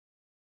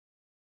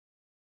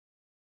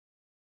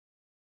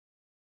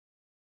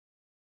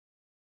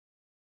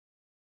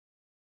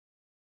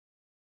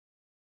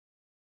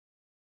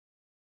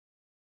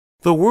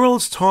The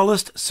world's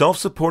tallest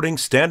self-supporting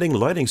standing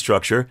lighting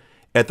structure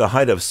at the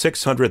height of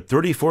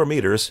 634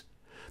 meters,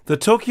 the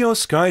Tokyo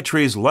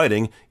Skytree's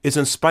lighting is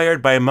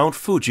inspired by Mount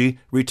Fuji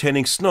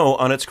retaining snow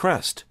on its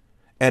crest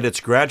and its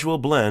gradual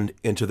blend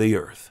into the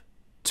earth.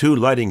 Two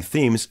lighting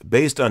themes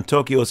based on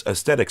Tokyo's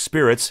aesthetic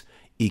spirits,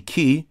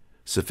 Iki,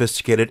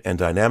 sophisticated and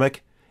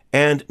dynamic,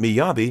 and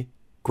Miyabi,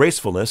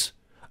 gracefulness,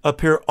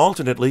 appear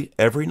alternately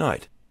every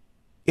night.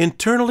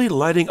 Internally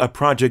lighting a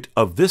project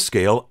of this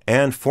scale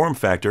and form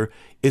factor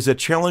is a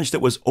challenge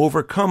that was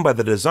overcome by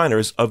the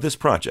designers of this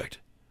project,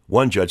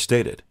 one judge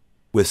stated.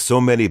 With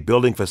so many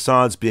building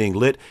facades being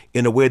lit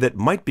in a way that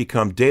might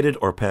become dated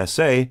or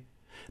passé,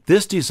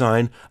 this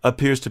design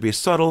appears to be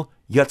subtle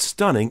yet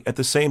stunning at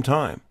the same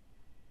time.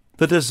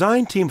 The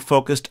design team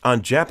focused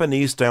on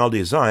Japanese-style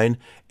design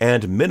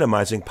and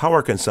minimizing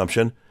power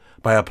consumption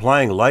by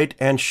applying light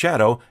and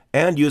shadow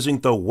and using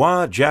the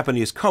Wa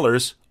Japanese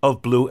colors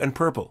of blue and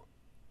purple.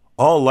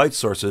 All light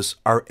sources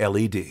are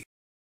LED.